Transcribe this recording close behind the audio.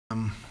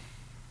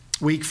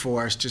week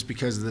for us just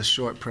because of the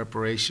short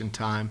preparation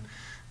time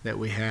that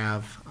we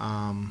have.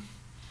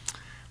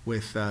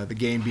 With the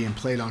game being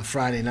played on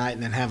Friday night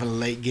and then having a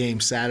late game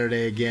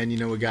Saturday again.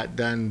 We got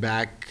done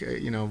back,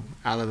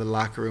 out of the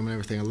locker room and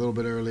everything a little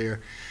bit earlier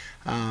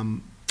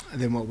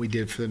than what we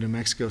did for the New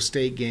Mexico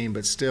State game,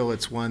 but still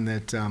it's one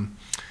that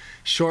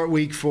short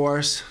week for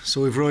us.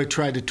 So we've really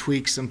tried to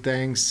tweak some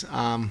things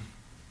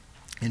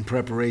in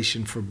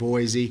preparation for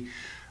Boise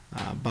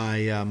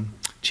by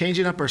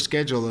changing up our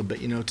schedule a little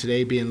bit.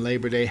 Today being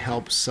Labor Day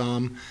helped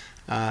some.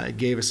 It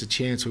gave us a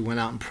chance. We went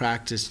out and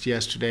practiced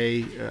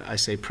yesterday. I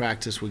say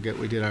practice. We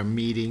did our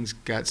meetings,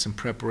 got some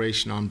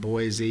preparation on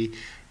Boise,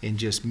 in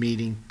just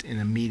meeting in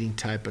a meeting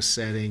type of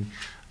setting,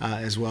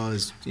 as well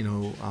as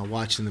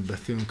watching the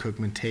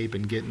Bethune-Cookman tape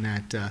and getting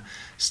that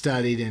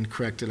studied and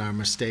corrected our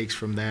mistakes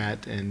from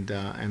that, and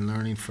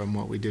learning from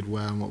what we did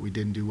well and what we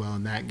didn't do well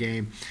in that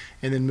game,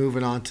 and then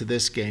moving on to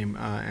this game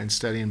and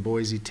studying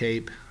Boise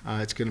tape.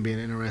 It's going to be an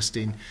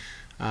interesting,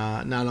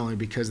 not only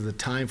because of the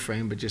time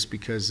frame, but just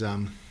because.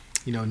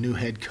 New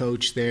head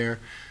coach there.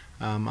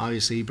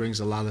 Obviously, he brings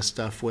a lot of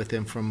stuff with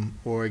him from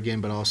Oregon,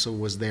 but also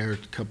was there a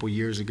couple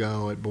years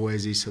ago at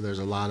Boise, so there's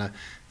a lot of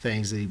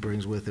things that he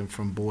brings with him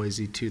from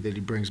Boise, too, that he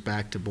brings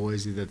back to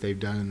Boise that they've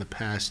done in the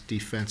past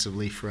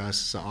defensively for us.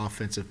 It's an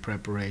offensive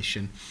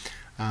preparation.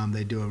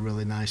 They do a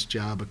really nice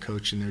job of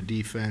coaching their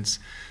defense.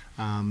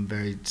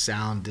 Very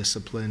sound,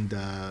 disciplined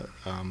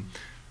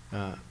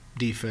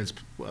defense,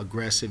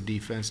 aggressive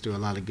defense, do a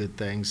lot of good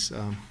things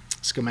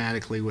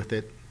schematically with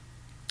it,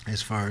 as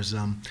far as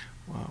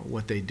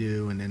what they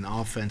do. And then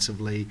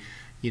offensively,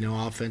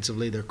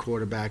 their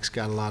quarterback's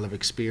got a lot of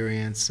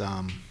experience.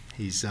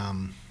 He's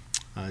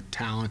a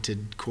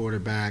talented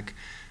quarterback,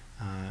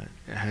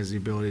 has the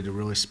ability to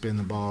really spin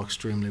the ball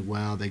extremely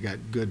well. They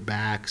got good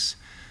backs,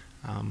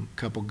 a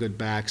couple good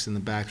backs in the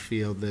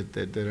backfield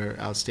that are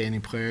outstanding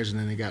players, and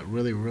then they got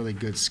really, really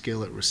good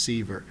skill at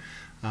receiver.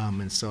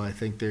 And so I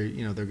think they're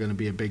going to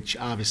be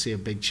obviously a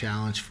big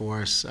challenge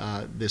for us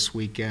this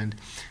weekend.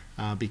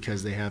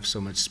 Because they have so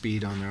much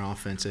speed on their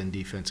offensive and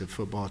defensive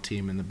football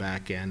team in the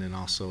back end, and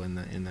also in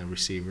the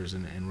receivers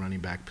and running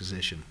back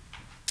position.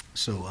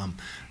 So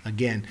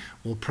again,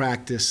 we'll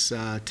practice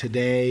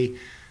today.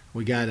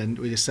 We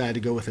decided to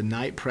go with a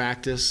night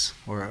practice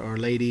or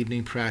late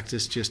evening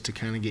practice, just to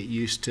kind of get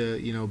used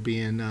to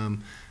being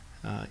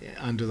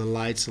under the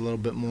lights a little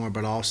bit more,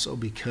 but also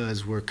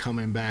because we're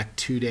coming back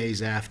 2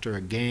 days after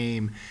a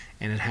game,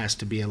 and it has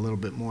to be a little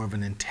bit more of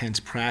an intense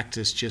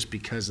practice, just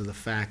because of the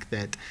fact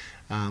that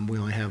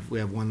we have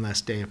one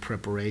less day of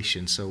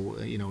preparation. So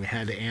we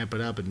had to amp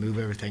it up and move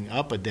everything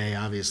up a day,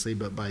 obviously,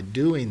 but by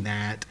doing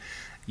that,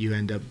 you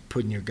end up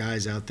putting your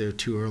guys out there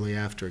too early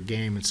after a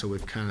game, and so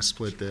we've kind of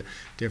split the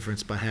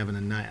difference by having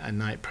a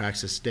night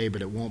practice today.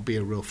 But it won't be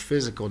a real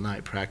physical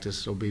night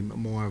practice. It'll be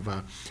more of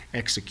a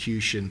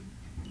execution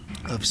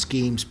of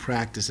schemes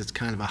practice. It's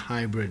kind of a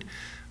hybrid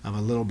of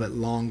a little bit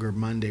longer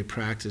Monday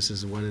practice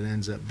is what it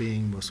ends up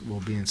being.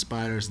 Will be in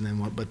Spiders, and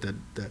then but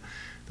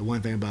the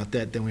one thing about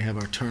that, then we have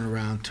our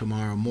turnaround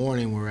tomorrow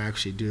morning, where we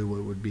actually do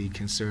what would be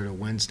considered a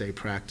Wednesday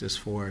practice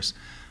for us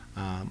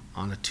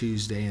on a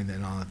Tuesday, and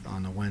then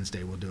on a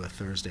Wednesday we'll do a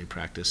Thursday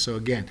practice. So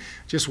again,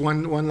 just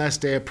one less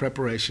day of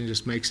preparation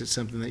just makes it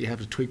something that you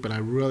have to tweak, but I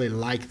really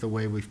like the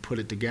way we've put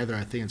it together.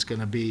 I think it's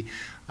going to be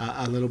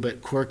a little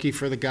bit quirky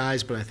for the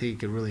guys, but I think it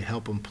could really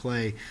help them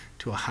play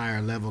to a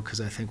higher level, because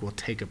I think we'll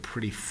take a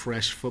pretty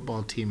fresh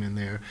football team in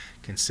there,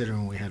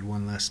 considering we had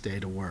one less day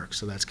to work.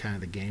 So that's kind of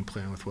the game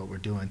plan with what we're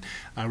doing.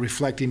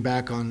 Reflecting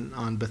back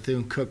on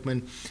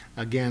Bethune-Cookman,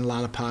 again, a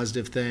lot of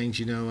positive things.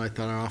 I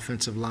thought our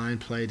offensive line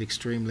played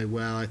extremely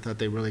well. I thought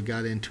they really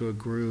got into a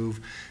groove,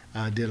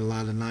 did a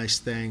lot of nice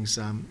things.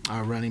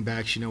 Our running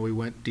backs, we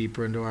went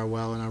deeper into our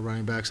well in our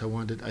running backs.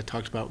 I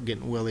talked about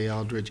getting Willie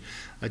Aldridge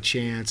a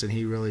chance, and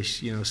he really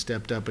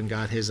stepped up and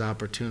got his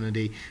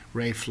opportunity.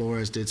 Ray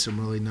Flores did some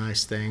really nice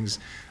things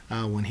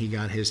when he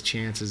got his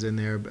chances in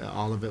there.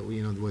 All of it,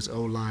 was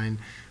O-line.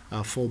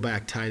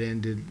 Fullback, tight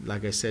end did,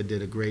 like I said,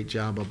 did a great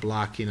job of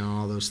blocking and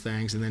all those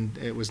things. And then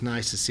it was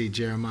nice to see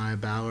Jeremiah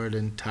Ballard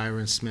and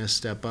Tyron Smith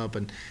step up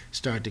and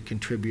start to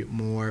contribute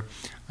more.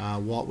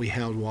 We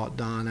held Walt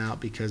Don out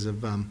because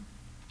of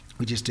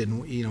we just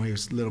didn't, he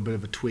was a little bit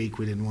of a tweak.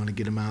 We didn't want to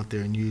get him out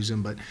there and use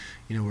him, but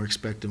we're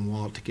expecting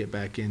Walt to get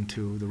back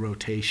into the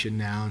rotation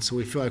now, and so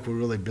we feel like we're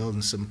really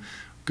building some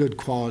good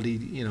quality,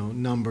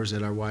 numbers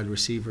at our wide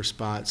receiver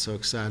spot. So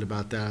excited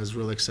about that. I was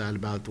really excited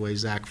about the way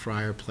Zach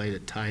Fryer played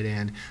at tight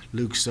end.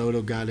 Luke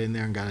Soto got in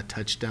there and got a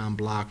touchdown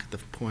block at the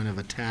point of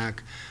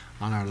attack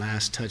on our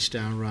last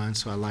touchdown run.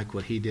 So I like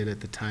what he did at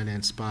the tight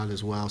end spot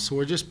as well. So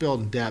we're just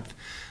building depth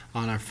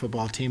on our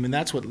football team, and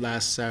that's what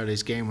last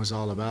Saturday's game was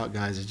all about,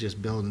 guys, is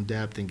just building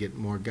depth and getting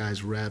more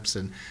guys reps,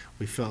 and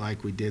we felt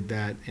like we did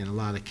that in a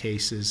lot of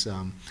cases.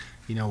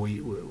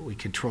 We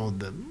controlled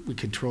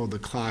the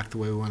clock the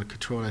way we want to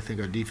control it. I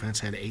think our defense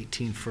had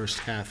 18 first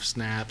half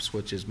snaps,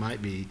 which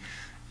might be,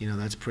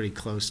 that's pretty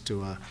close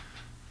to a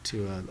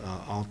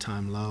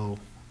all-time low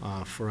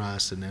for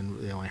us, and then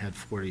they only had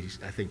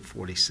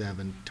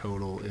 47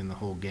 total in the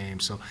whole game.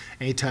 So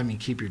anytime you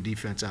keep your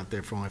defense out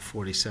there for only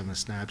 47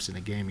 snaps in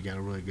a game, you got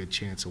a really good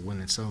chance of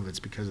winning. Some of it's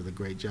because of the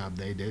great job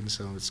they did, and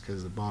some of it's because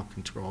of the ball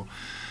control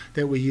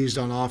that we used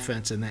on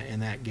offense in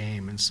that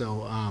game. And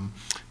so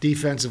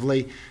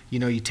defensively,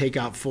 you take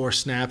out 4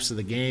 snaps of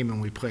the game,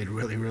 and we played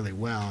really, really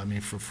well. I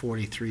mean, for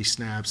 43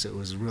 snaps, it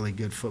was really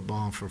good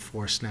football, and for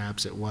 4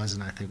 snaps, it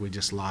wasn't. I think we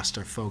just lost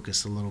our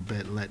focus a little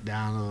bit, let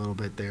down a little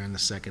bit there in the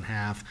second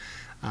half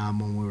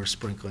when we were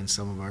sprinkling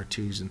some of our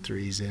 2s and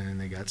 3s in, and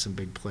they got some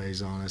big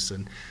plays on us.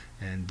 And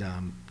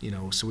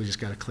so we just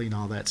got to clean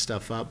all that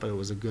stuff up. But it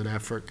was a good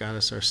effort, got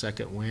us our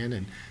second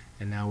win,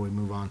 and now we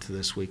move on to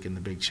this week and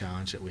the big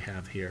challenge that we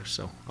have here.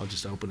 So I'll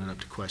just open it up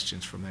to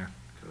questions from there.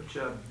 Coach,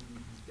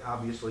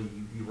 obviously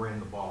you ran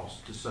the balls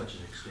to such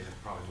an extent,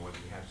 probably more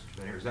than you have since you've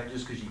been here. Is that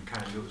just because you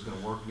kind of knew it was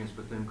going to work against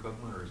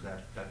Bethune-Cookman, or is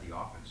that the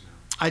offense now?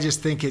 I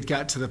just think it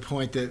got to the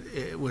point that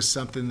it was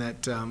something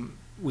that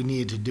we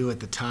needed to do at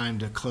the time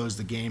to close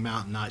the game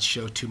out and not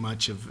show too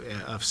much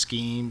of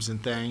schemes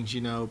and things.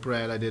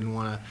 Brett, I didn't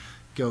want to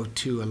go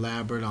too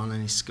elaborate on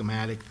any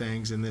schematic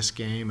things in this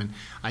game. And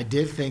I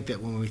did think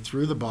that when we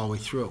threw the ball, we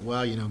threw it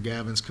well.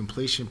 Gavin's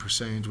completion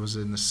percentage was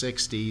in the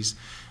 60s,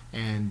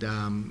 and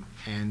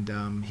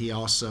he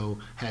also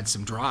had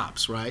some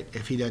drops, right?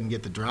 If he doesn't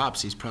get the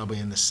drops, he's probably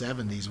in the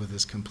 70s with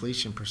his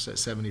completion percent,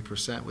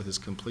 70% with his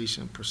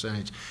completion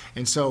percentage.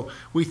 And so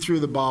we threw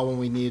the ball when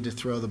we needed to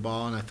throw the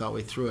ball, and I thought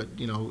we threw it.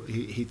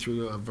 He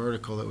threw a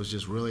vertical that was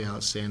just really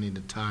outstanding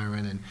to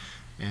Tyron,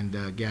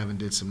 and Gavin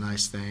did some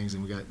nice things,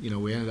 and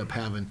we ended up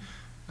having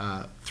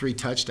 3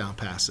 touchdown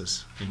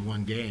passes in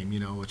one game,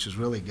 which was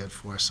really good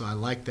for us. So I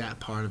like that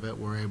part of it.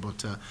 We're able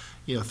to,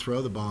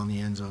 throw the ball in the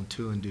end zone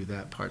too and do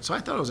that part. So I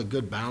thought it was a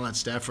good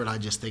balanced effort. I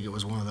just think it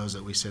was one of those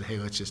that we said, hey,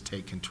 let's just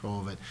take control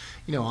of it,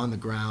 on the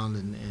ground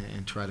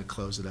and try to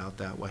close it out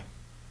that way.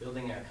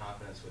 Building that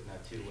confidence with now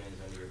 2 wins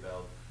under your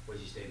belt,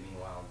 Boise State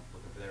meanwhile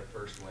looking for their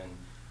first win.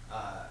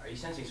 Are you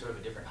sensing sort of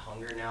a different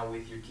hunger now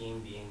with your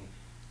team being,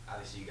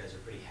 obviously you guys are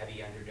pretty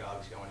heavy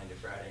underdogs going into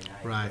Friday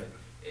night. Right.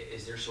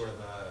 Is there sort of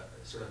a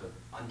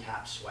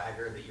untapped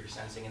swagger that you're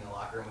sensing in the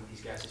locker room with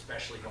these guys,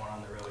 especially going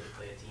on the road to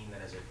play a team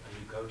that has a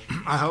new coach?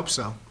 I hope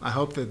so. I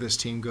hope that this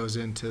team goes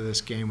into this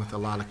game with a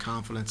lot of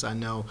confidence. I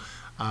know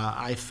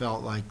I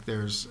feel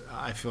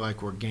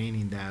like we're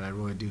gaining that. I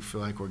really do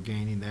feel like we're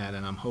gaining that,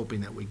 and I'm hoping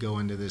that we go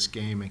into this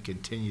game and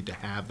continue to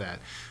have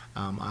that.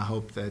 I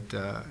hope that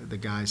the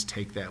guys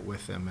take that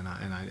with them, and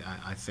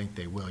I think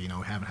they will. We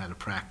haven't had a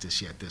practice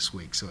yet this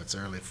week, so it's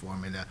early for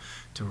me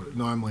to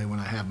normally when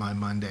I have my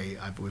Monday,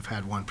 we've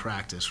had 1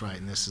 practice, right,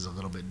 and this is a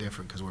little bit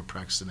different because we're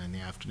practicing in the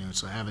afternoon.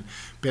 So I haven't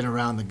been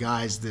around the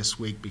guys this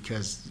week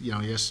because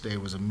yesterday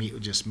was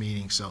just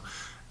meeting. So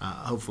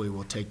hopefully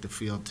we'll take the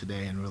field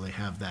today and really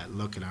have that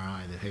look in our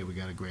eye that, hey, we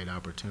got a great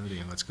opportunity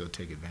and let's go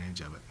take advantage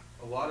of it.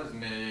 A lot is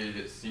made,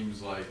 it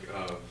seems like,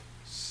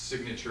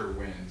 signature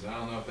wins. I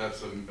don't know if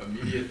that's a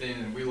media thing,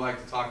 and we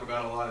like to talk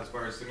about a lot as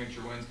far as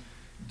signature wins.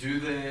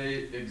 Do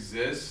they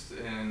exist?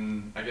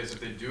 And I guess if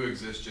they do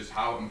exist, just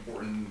how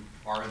important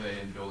are they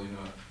in building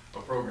a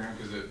program?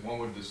 Because one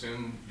would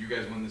assume you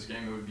guys win this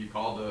game, it would be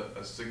called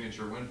a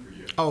signature win for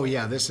you. Oh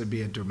yeah, this would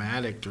be a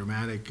dramatic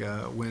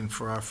win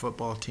for our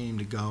football team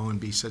to go and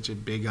be such a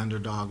big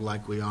underdog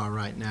like we are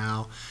right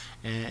now,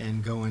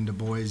 and go into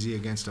Boise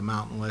against a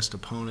Mountain West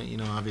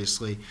opponent.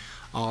 Obviously,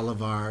 all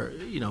of our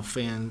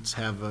fans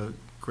have a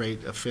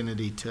great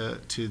affinity to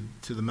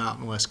the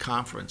Mountain West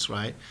Conference,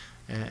 right?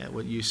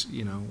 What used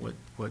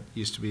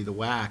to be the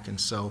WAC,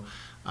 and so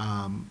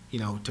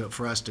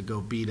for us to go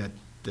beat a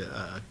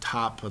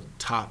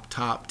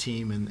top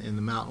team in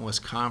the Mountain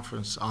West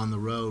Conference on the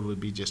road would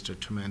be just a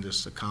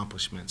tremendous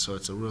accomplishment. So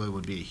really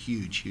would be a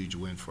huge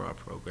win for our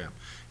program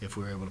if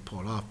we were able to pull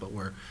it off. But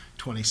we're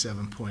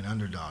 27-point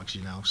underdogs,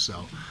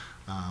 so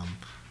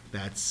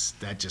that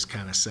just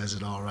kind of says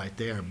it all right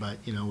there. But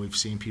we've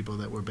seen people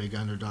that were big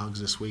underdogs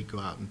this week go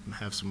out and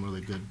have some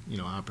really good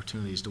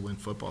opportunities to win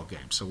football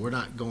games. So we're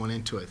not going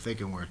into it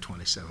thinking we're a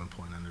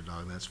 27-point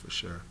underdog. That's for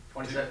sure.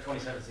 27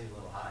 seems a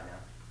little high now.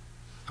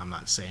 I'm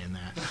not saying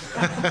that.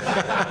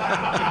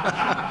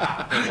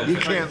 You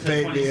can't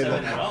bait me in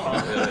it.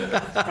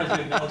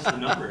 President knows the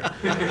number.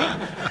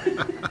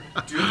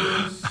 Do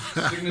those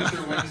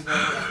signature wins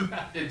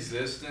that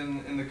exist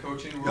in the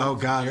coaching world? Oh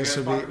God, this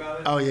would be.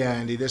 Oh yeah,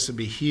 Andy, this would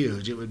be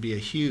huge. It would be a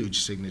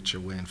huge signature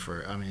win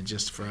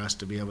just for us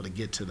to be able to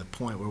get to the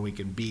point where we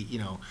can beat,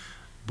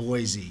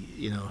 Boise,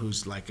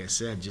 who's, like I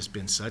said, just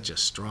been such a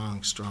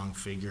strong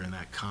figure in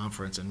that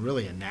conference, and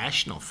really a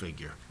national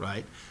figure,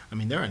 right?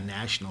 They're a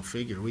national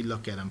figure. We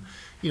look at them,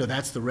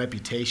 that's the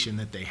reputation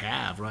that they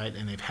have, right?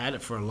 And they've had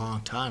it for a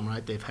long time,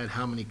 right? They've had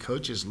how many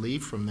coaches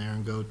leave from there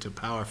and go to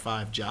Power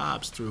 5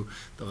 jobs through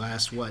the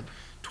last,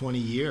 20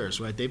 years,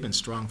 right? They've been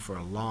strong for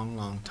a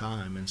long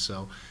time, and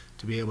so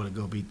to be able to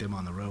go beat them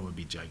on the road would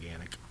be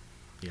gigantic.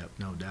 Yep,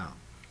 no doubt.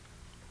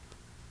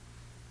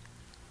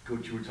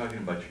 Coach, you were talking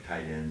about your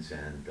tight ends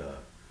and,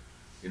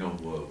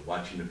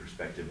 watching the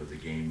perspective of the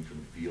game from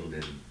the field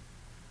and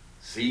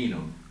seeing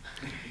them.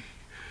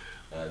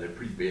 they're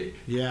pretty big.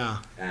 Yeah.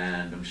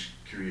 And I'm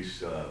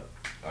curious, are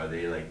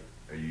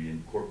you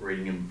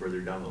incorporating them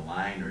further down the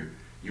line, or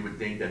you would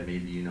think that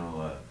maybe, you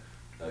know,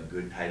 a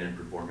good tight end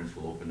performance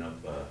will open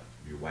up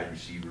your wide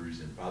receivers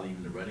and probably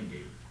even the running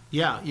game?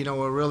 Yeah, you know,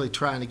 we're really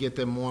trying to get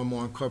them more and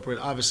more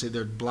incorporated. Obviously,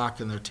 they're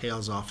blocking their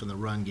tails off in the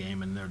run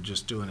game, and they're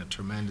just doing a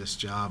tremendous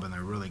job, and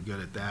they're really good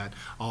at that.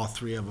 All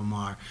three of them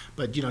are.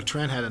 But, you know,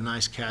 Trent had a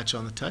nice catch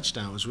on the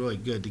touchdown. It was really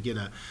good to get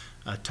a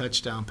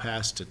touchdown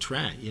pass to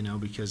Trent, you know,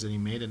 because then he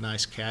made a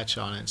nice catch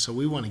on it. So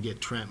we want to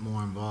get Trent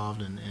more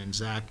involved and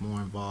Zach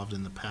more involved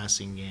in the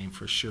passing game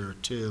for sure,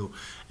 too.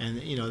 And,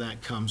 you know,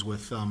 that comes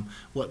with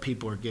what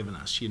people are giving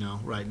us, you know,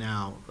 right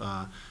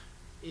now.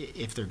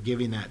 If they're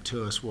giving that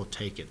to us, we'll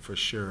take it for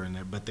sure.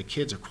 But the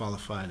kids are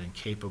qualified and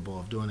capable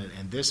of doing it.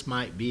 And this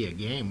might be a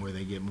game where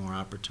they get more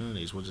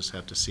opportunities. We'll just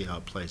have to see how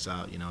it plays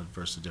out, you know,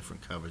 versus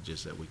different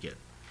coverages that we get.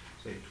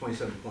 Say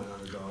 27-point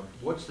underdog.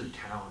 What's the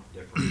talent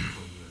difference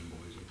between you and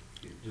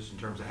Boise? Just in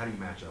terms of how do you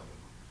match up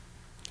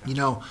with them? You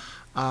know,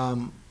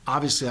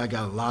 obviously I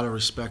got a lot of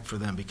respect for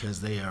them because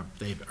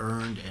they've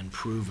earned and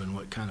proven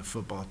what kind of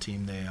football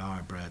team they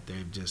are, Brett.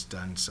 They've just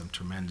done some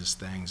tremendous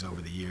things over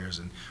the years,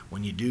 and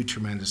when you do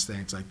tremendous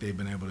things like they've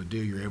been able to do,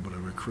 you're able to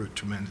recruit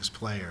tremendous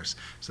players.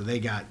 So they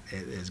got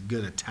as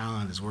good a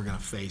talent as we're going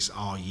to face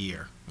all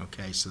year.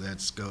 Okay, so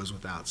that goes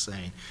without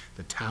saying.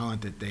 The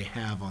talent that they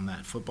have on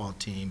that football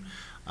team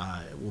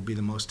will be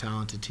the most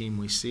talented team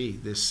we see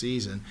this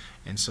season,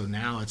 and so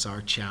now it's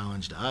our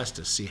challenge to us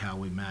to see how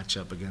we match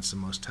up against the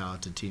most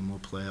talented team we'll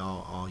play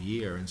all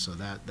year, and so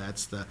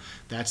that's the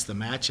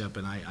matchup,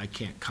 and I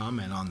can't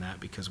comment on that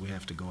because we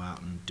have to go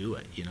out and do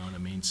it, you know what I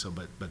mean? So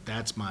but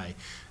that's my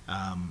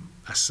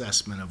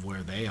assessment of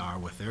where they are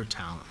with their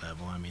talent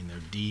level. I mean, they're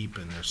deep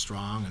and they're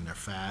strong and they're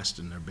fast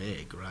and they're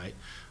big, right?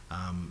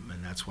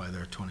 And that's why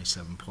they're a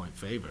 27-point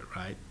favorite,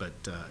 right? But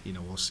you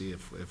know, we'll see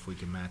if we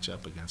can match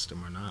up against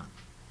them or not.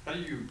 How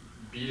do you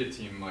beat a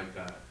team like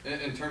that?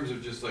 In terms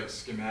of just like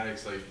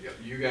schematics, like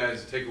you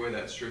guys take away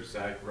that strip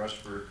sack, rush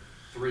for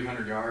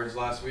 300 yards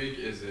last week.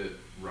 Is it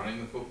running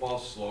the football,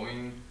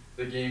 slowing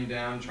the game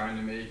down, trying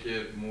to make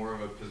it more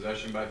of a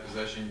possession by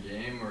possession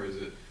game, or is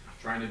it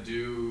trying to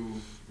do,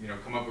 you know,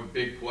 come up with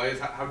big plays?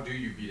 How do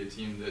you beat a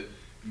team that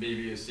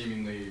maybe is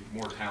seemingly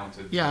more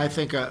talented? Yeah, I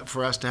think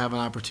for us to have an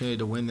opportunity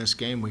to win this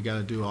game, we got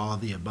to do all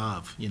of the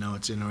above. You know,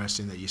 it's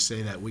interesting that you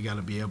say that. We got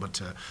to be able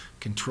to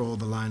control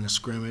the line of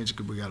scrimmage.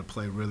 We got to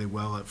play really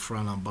well up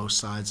front on both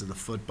sides of the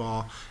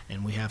football,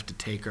 and we have to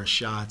take our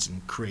shots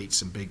and create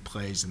some big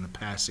plays in the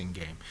passing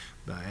game.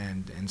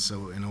 And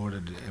so in order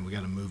to, and we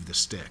got to move the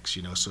sticks,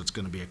 you know, so it's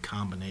going to be a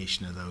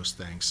combination of those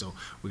things. So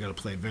we got to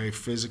play very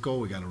physical,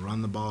 we got to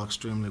run the ball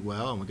extremely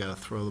well, and we got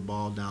to throw the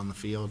ball down the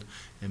field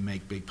and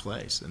make big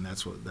plays. And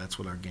that's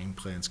what our game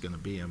plan is going to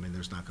be. I mean,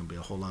 there's not going to be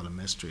a whole lot of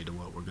mystery to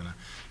what we're going to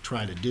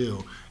try to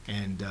do,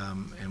 and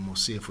we'll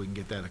see if we can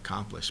get that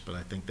accomplished. But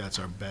I think that's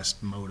our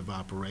best mode of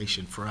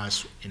operation for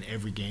us in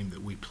every game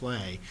that we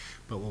play.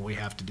 But what we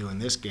have to do in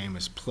this game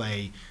is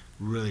play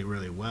really,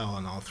 really well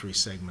in all three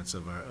segments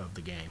of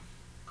the game.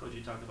 Coach,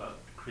 you talked about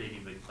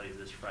creating big plays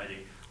this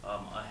Friday.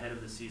 Ahead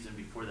of the season,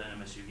 before that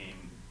MSU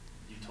game,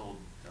 you told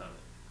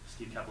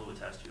Steve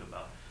Kaplowitz asked you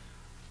about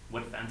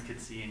what fans could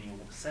see, and you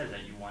said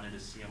that you wanted to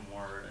see a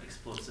more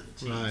explosive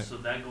team. Right. So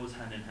that goes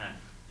hand in hand.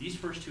 These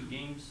first two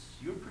games,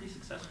 you were pretty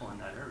successful in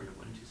that area,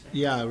 wouldn't you say?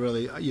 Yeah,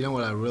 really. You know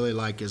what I really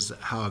like is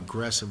how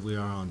aggressive we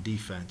are on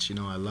defense. You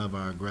know, I love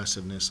our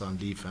aggressiveness on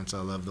defense.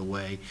 I love the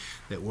way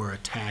that we're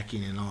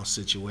attacking in all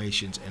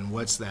situations. And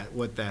what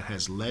that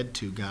has led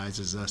to, guys,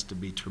 is us to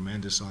be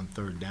tremendous on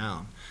third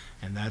down.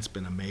 And that's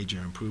been a major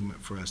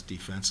improvement for us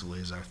defensively,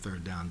 is our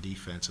third down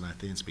defense. And I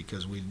think it's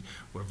because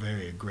we're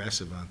very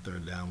aggressive on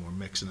third down. We're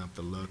mixing up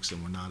the looks,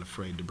 and we're not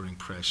afraid to bring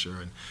pressure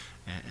and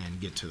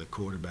get to the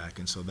quarterback.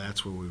 And so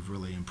that's where we've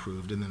really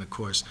improved. And then, of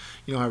course,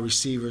 you know, our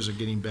receivers are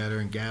getting better,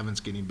 and Gavin's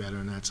getting better,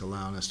 and that's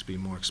allowing us to be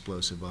more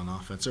explosive on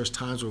offense. There's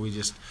times where we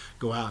just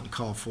go out and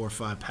call 4 or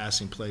 5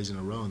 passing plays in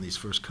a row in these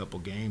first couple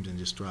games and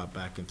just drop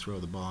back and throw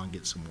the ball and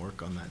get some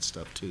work on that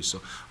stuff too.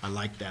 So I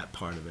like that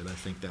part of it. I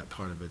think that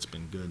part of it's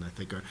been good. And I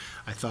think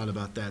I thought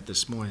about that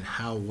this morning,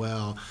 how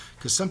well,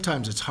 because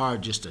sometimes it's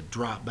hard just to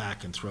drop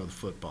back and throw the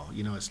football.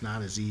 You know, it's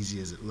not as easy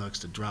as it looks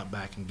to drop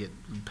back and get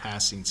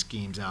passing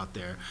schemes out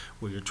there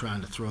where you're trying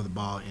to throw the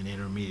ball in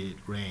intermediate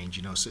range.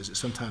 You know, so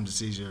sometimes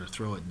it's easier to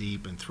throw it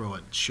deep and throw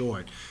it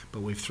short,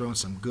 but we've thrown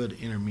some good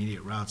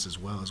intermediate routes as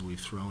well as we've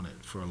thrown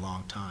it for a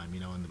long time, you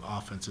know, in the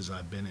offenses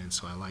I've been in,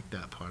 so I like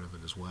that part of it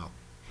as well.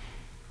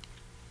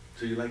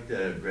 So you like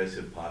the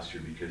aggressive posture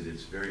because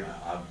it's very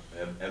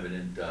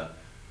evident, you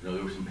know,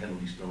 there were some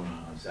penalties thrown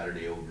on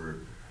Saturday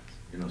over,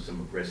 you know,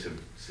 some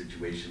aggressive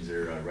situations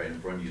there right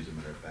in front of you, as a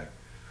matter of fact.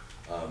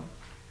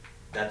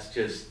 That's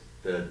just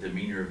the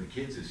demeanor of the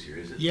kids this year,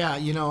 is it? Yeah,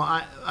 you know,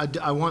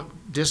 I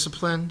want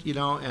discipline, you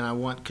know, and I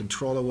want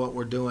control of what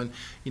we're doing.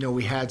 You know,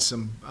 we had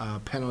some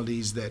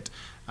penalties that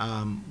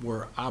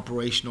were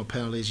operational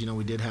penalties. You know,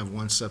 we did have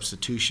one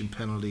substitution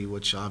penalty,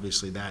 which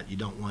obviously that you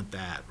don't want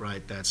that,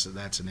 right? That's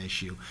an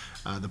issue.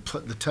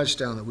 The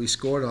touchdown that we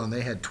scored on,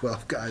 they had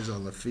 12 guys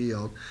on the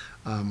field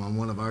on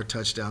one of our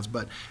touchdowns.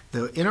 But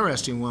the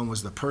interesting one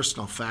was the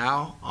personal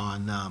foul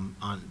on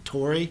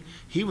Torrey.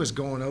 He was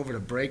going over to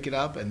break it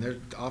up, and their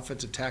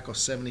offensive tackle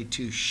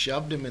 72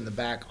 shoved him in the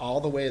back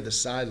all the way to the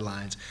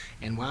sidelines.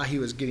 And while he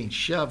was getting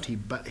shoved, he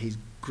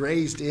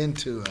grazed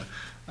into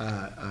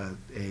a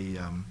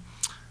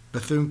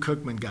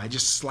Bethune-Cookman guy,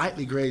 just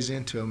slightly grazed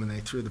into him, and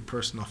they threw the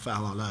personal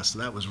foul on us. So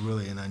that was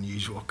really an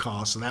unusual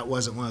call. So that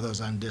wasn't one of those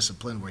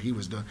undisciplined where he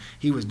was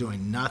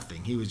doing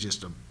nothing. He was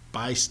just a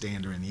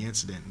bystander in the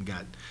incident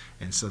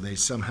and so they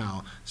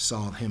somehow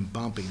saw him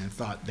bumping and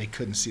thought they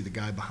couldn't see the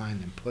guy behind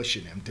him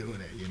pushing him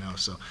doing it, you know.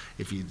 So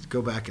if you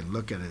go back and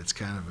look at it, it's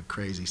kind of a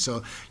crazy.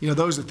 So, you know,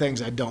 those are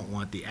things I don't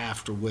want, the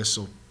after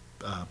whistle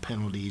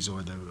penalties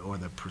or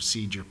the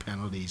procedure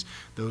penalties,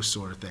 those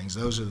sort of things.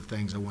 Those are the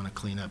things I want to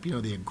clean up. You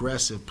know, the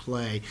aggressive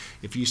play,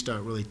 if you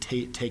start really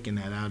taking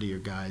that out of your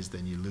guys,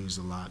 then you lose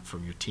a lot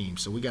from your team.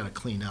 So we got to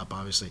clean up.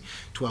 Obviously,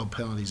 12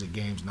 penalties a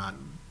game's not,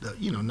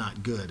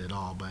 not good at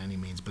all by any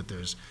means, but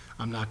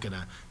I'm not going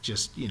to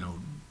just,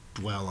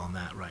 dwell on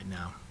that right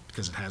now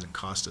because it hasn't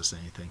cost us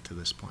anything to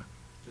this point.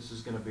 This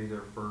is going to be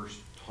their first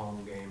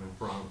home game in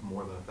front of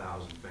more than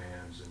 1,000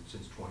 fans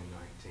since 2019.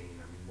 I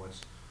mean,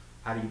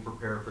 how do you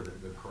prepare for the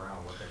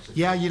crowd? What that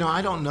situation Yeah,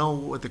 I don't know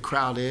what the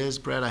crowd is,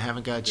 Brett. I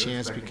haven't got a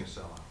chance. They're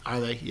expecting a sellout. Are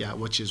they? Yeah,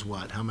 which is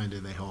what? How many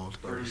do they hold?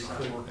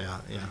 34.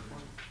 Yeah.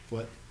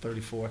 What,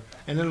 34?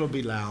 And it'll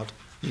be loud.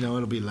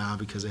 It'll be loud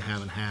because they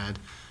haven't had.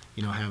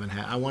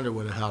 I wonder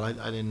what it held.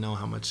 I didn't know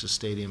how much the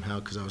stadium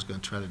held because I was going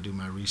to try to do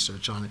my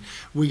research on it.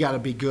 We got to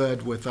be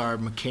good with our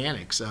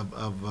mechanics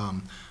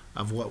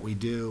of what we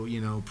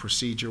do,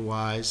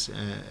 procedure-wise,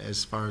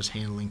 as far as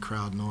handling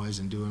crowd noise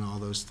and doing all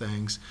those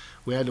things.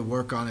 We had to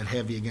work on it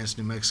heavy against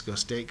New Mexico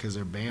State because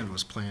their band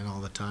was playing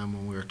all the time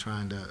when we were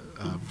trying to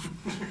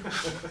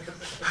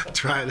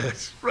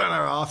run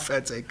our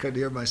offense. I couldn't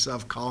hear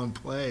myself calling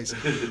plays.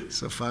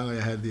 So finally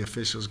I had the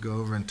officials go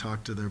over and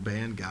talk to their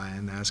band guy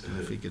and ask him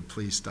if he could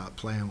please stop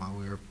playing while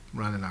we were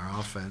running our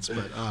offense.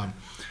 But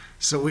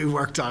so we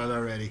worked on it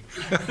already.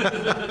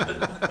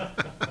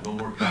 No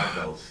more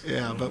cocktails.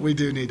 Yeah, but we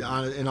do need,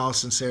 in all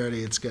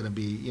sincerity, it's going to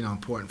be,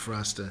 important for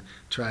us to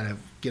try to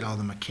get all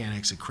the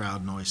mechanics and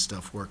crowd noise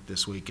stuff worked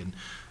this week,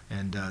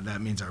 and that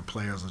means our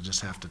players will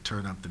just have to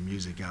turn up the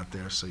music out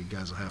there. So you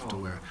guys will have to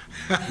wear,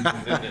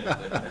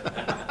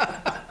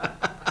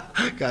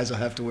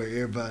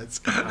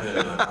 earbuds.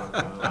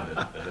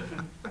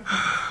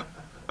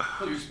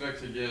 Do you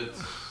expect to get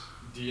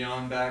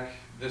Dion back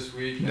this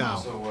week? And No.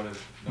 also what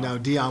if, No,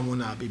 Dion will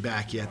not be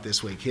back yet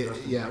this week.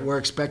 We're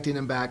expecting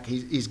him back.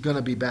 He's going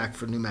to be back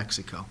for New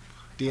Mexico.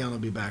 Dion will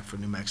be back for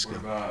New Mexico.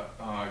 What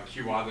about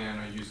Q Wadley? I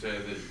know you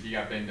said that he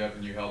got banged up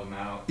and you held him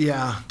out.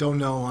 Yeah, don't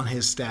know on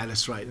his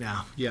status right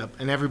now. Yep,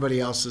 and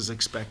everybody else is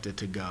expected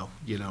to go,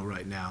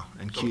 right now.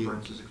 And So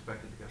Prince is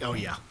expected to go? Oh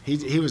yeah,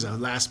 he was a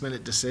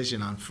last-minute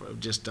decision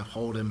just to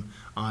hold him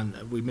on.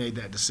 We made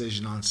that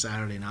decision on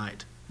Saturday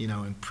night,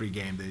 in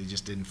pregame, that he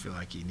just didn't feel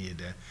like he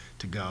needed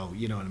to go.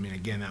 You know what I mean?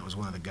 Again, that was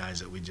one of the guys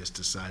that we just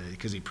decided,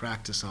 because he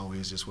practiced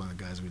always, just one of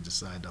the guys we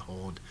decided to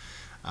hold,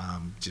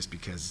 just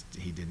because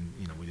he didn't,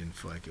 we didn't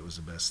feel like it was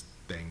the best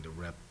thing to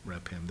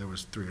rep him. There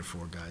was 3 or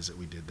 4 guys that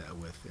we did that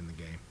with in the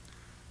game.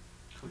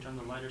 Coach, on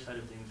the lighter side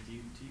of things, do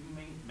you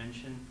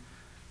mention,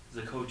 as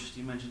a coach,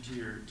 do you mention to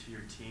your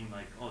team,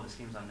 like, oh, this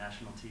game's on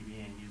national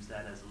TV, and use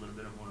that as a little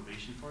bit of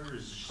motivation for it, or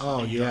is it just Oh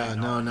something you don't yeah,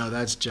 acknowledge? no,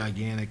 that's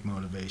gigantic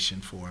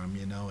motivation for him.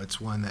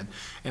 It's one that,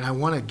 and I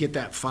want to get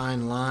that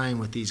fine line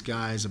with these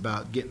guys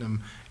about getting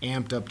them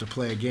amped up to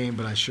play a game,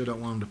 but I sure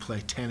don't want them to play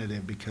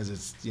tentative because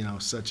it's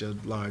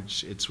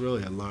it's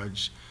really a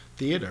large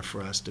theater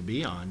for us to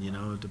be on,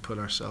 to put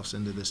ourselves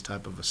into this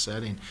type of a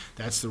setting.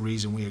 That's the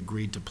reason we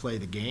agreed to play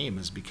the game,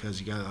 is because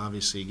you got to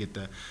obviously get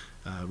the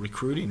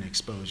recruiting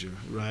exposure,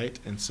 right?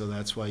 And so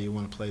that's why you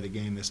want to play the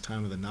game this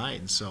time of the night.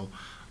 And so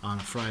on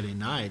a Friday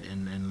night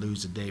and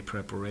lose a day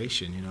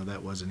preparation,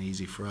 that wasn't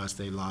easy for us.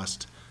 They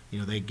lost,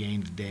 they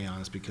gained a day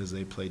on us because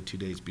they played 2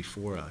 days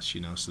before us,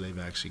 so they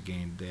actually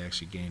gained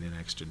an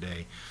extra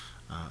day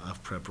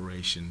of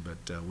preparation.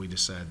 But we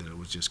decided that it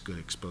was just good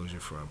exposure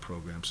for our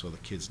program, so the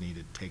kids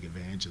needed to take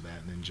advantage of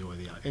that and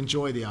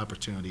enjoy the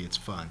opportunity. It's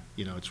fun.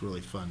 It's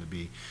really fun to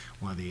be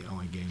one of the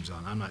only games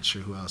on. I'm not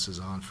sure who else is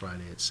on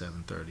Friday at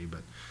 7:30,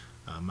 but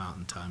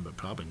Mountain Time, but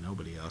probably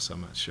nobody else.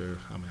 I'm not sure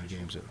how many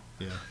games.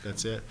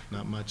 That's it.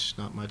 Not much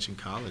in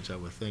college, I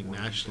would think.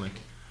 Boise Nationally.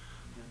 Central.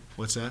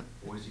 What's that?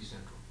 Boise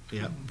Central.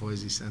 Yeah,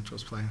 Boise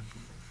Central's playing.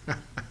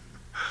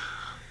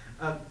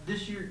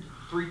 This year,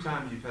 3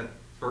 times you've had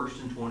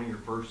 1st and 20 or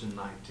 1st and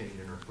 19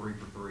 and are 3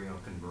 for 3 on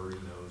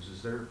converting those.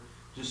 Is there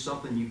just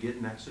something you get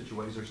in that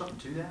situation? Is there something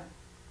to that?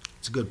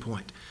 It's a good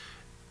point.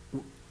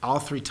 all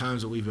 3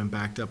 times that we've been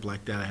backed up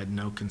like that, I had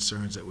no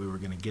concerns that we were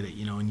going to get it.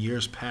 You know, in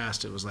years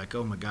past, it was like,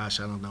 oh my gosh,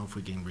 I don't know if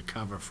we can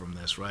recover from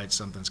this, right?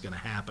 Something's going to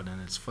happen,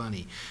 and it's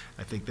funny.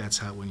 I think that's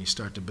how, when you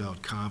start to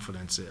build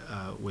confidence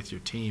with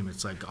your team,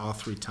 it's like all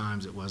 3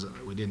 times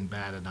we didn't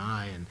bat an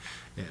eye, and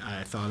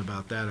I thought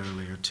about that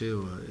earlier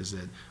too, is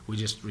that we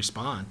just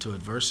respond to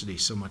adversity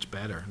so much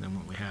better than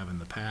what we have in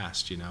the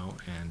past, you know,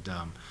 and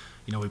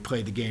you know, we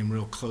played the game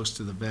real close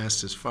to the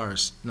vest as far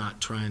as not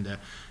trying to,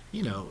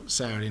 you know,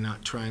 Saturday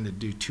not trying to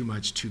do too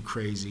much, too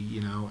crazy,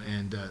 you know,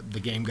 and the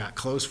game got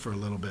close for a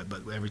little bit,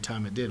 but every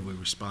time it did, we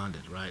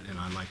responded, right? And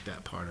I like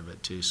that part of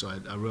it too. So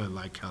I really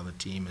like how the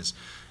team is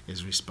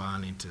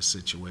responding to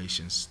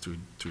situations through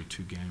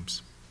 2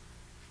 games.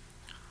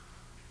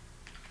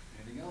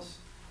 Anything else?